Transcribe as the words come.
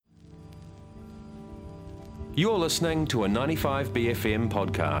You're listening to a 95BFM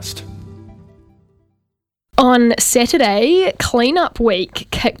podcast. On Saturday, Cleanup Week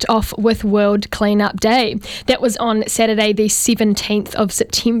kicked off with World Cleanup Day. That was on Saturday the 17th of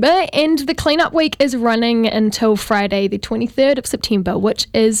September, and the Cleanup Week is running until Friday the 23rd of September, which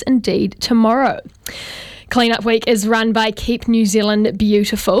is indeed tomorrow. Cleanup Week is run by Keep New Zealand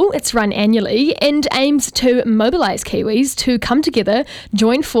Beautiful. It's run annually and aims to mobilise Kiwis to come together,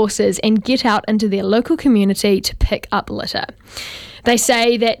 join forces and get out into their local community to pick up litter. They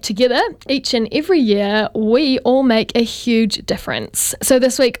say that together, each and every year, we all make a huge difference. So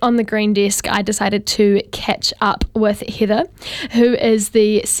this week on the Green Desk, I decided to catch up with Heather, who is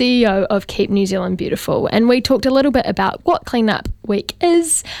the CEO of Keep New Zealand Beautiful. And we talked a little bit about what Cleanup Week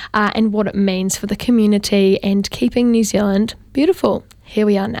is and what it means for the community and keeping New Zealand beautiful. Here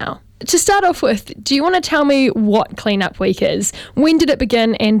we are now. To start off with, do you want to tell me what Cleanup Week is? When did it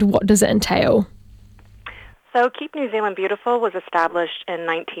begin and what does it entail? So Keep New Zealand Beautiful was established in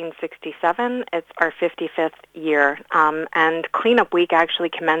 1967. It's our 55th year, and Cleanup Week actually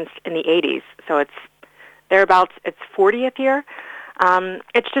commenced in the 80s, so it's thereabouts its 40th year.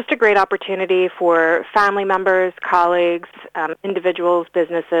 It's just a great opportunity for family members, colleagues, individuals,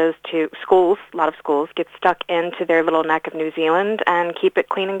 businesses, to schools, a lot of schools, get stuck into their little neck of New Zealand and keep it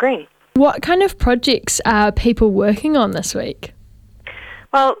clean and green. What kind of projects are people working on this week?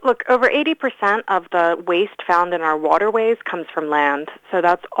 Well, look, over 80% of the waste found in our waterways comes from land. So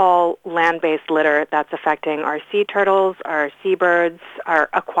that's all land-based litter that's affecting our sea turtles, our seabirds, our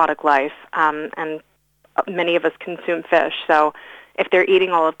aquatic life, and many of us consume fish. So if they're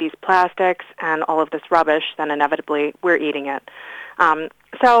eating all of these plastics and all of this rubbish, then inevitably we're eating it.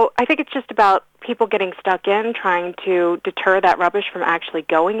 So I think it's just about people getting stuck in, trying to deter that rubbish from actually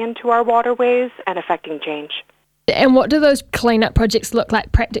going into our waterways and affecting change. And what do those cleanup projects look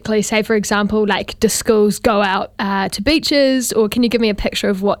like practically? Say, for example, like do schools go out to beaches, or can you give me a picture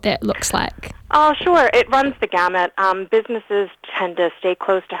of what that looks like? Oh, sure. It runs the gamut. Businesses tend to stay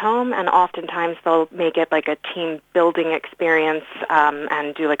close to home, and oftentimes they'll make it like a team-building experience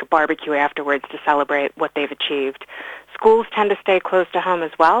and do like a barbecue afterwards to celebrate what they've achieved. Schools tend to stay close to home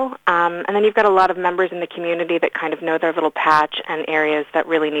as well, and then you've got a lot of members in the community that kind of know their little patch and areas that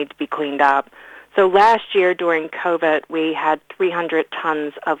really need to be cleaned up. So last year during COVID, we had 300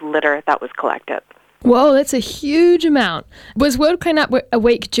 tons of litter that was collected. Whoa, that's a huge amount. Was World Cleanup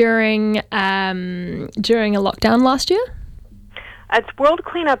Week during a lockdown last year? It's World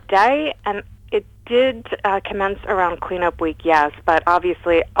Cleanup Day, and it did commence around Cleanup Week, yes, but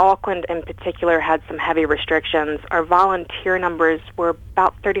obviously Auckland in particular had some heavy restrictions. Our volunteer numbers were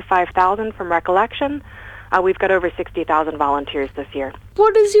about 35,000 from recollection. We've got over 60,000 volunteers this year.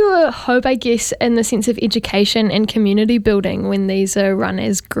 What is your hope, I guess, in the sense of education and community building when these are run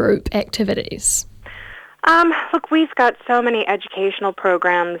as group activities? Look, we've got so many educational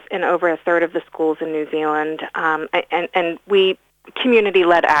programs in over a third of the schools in New Zealand, and we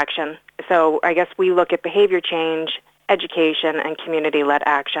community-led action. So I guess we look at behavior change, education, and community-led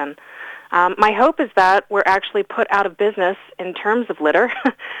action. My hope is that we're actually put out of business in terms of litter,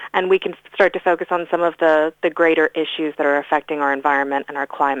 and we can start to focus on some of the greater issues that are affecting our environment and our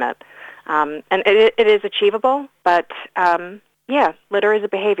climate. And it is achievable, but litter is a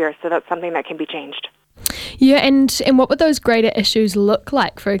behavior, so that's something that can be changed. Yeah, and what would those greater issues look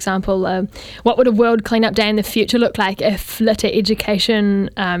like? For example, what would a World Cleanup Day in the future look like if litter education,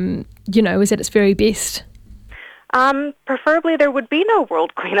 was at its very best? Preferably there would be no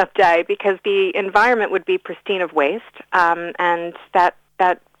World Cleanup Day because the environment would be pristine of waste and that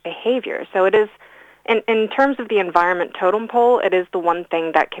behavior. So it is, in terms of the environment totem pole, it is the one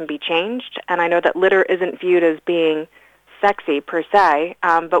thing that can be changed. And I know that litter isn't viewed as being sexy per se,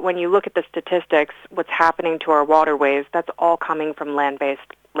 but when you look at the statistics, what's happening to our waterways, that's all coming from land-based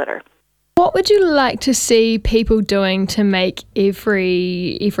litter. What would you like to see people doing to make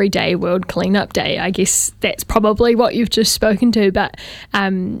every day World Cleanup Day? I guess that's probably what you've just spoken to, but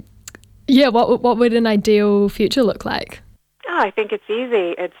what would an ideal future look like? Oh, I think it's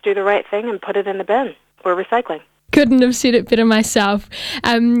easy. It's do the right thing and put it in the bin or recycling. Couldn't have said it better myself.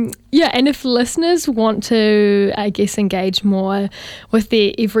 And if listeners want to, I guess, engage more with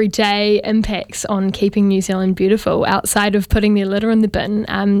their everyday impacts on keeping New Zealand beautiful outside of putting their litter in the bin,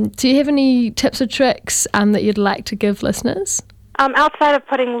 do you have any tips or tricks that you'd like to give listeners? Outside of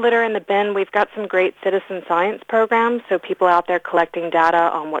putting litter in the bin, we've got some great citizen science programs, so people out there collecting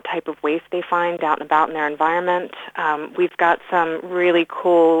data on what type of waste they find out and about in their environment. We've got some really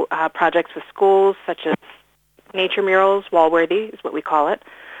cool projects with schools, such as nature murals, Wallworthy is what we call it,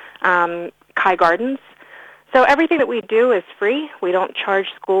 Kai Gardens. So everything that we do is free. We don't charge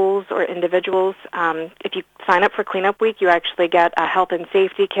schools or individuals. If you sign up for Cleanup Week, you actually get a health and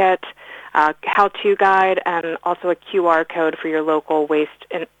safety kit, a how-to guide, and also a QR code for your local waste,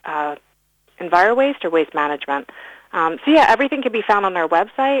 EnviroWaste or waste management. So yeah, everything can be found on our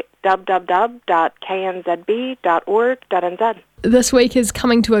website, www.knzb.org.nz. This week is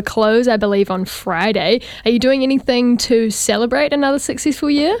coming to a close, I believe, on Friday. Are you doing anything to celebrate another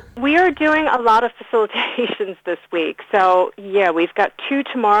successful year? We are doing a lot of facilitations this week. So yeah, we've got 2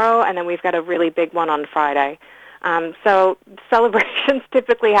 tomorrow, and then we've got a really big one on Friday. So celebrations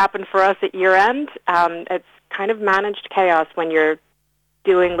typically happen for us at year-end. It's kind of managed chaos when you're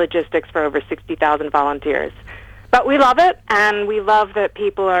doing logistics for over 60,000 volunteers. But we love it, and we love that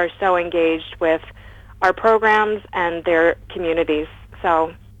people are so engaged with our programs and their communities.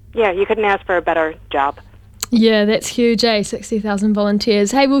 So, yeah, you couldn't ask for a better job. Yeah, that's huge, 60,000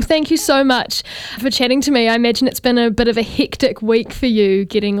 volunteers. Hey, well, thank you so much for chatting to me. I imagine it's been a bit of a hectic week for you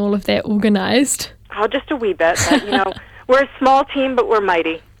getting all of that organised. Oh, just a wee bit. But, we're a small team, but we're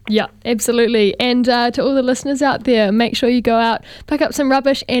mighty. Yeah, absolutely. And to all the listeners out there, make sure you go out, pick up some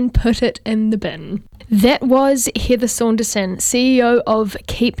rubbish and put it in the bin. That was Heather Saunderson, CEO of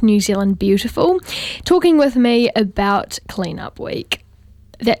Keep New Zealand Beautiful, talking with me about Cleanup Week.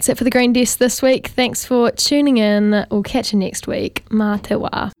 That's it for the Green Desk this week. Thanks for tuning in. We'll catch you next week. Mā te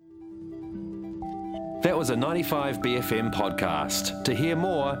wā. That was a 95BFM podcast. To hear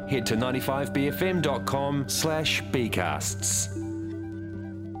more, head to 95bfm.com/bcasts.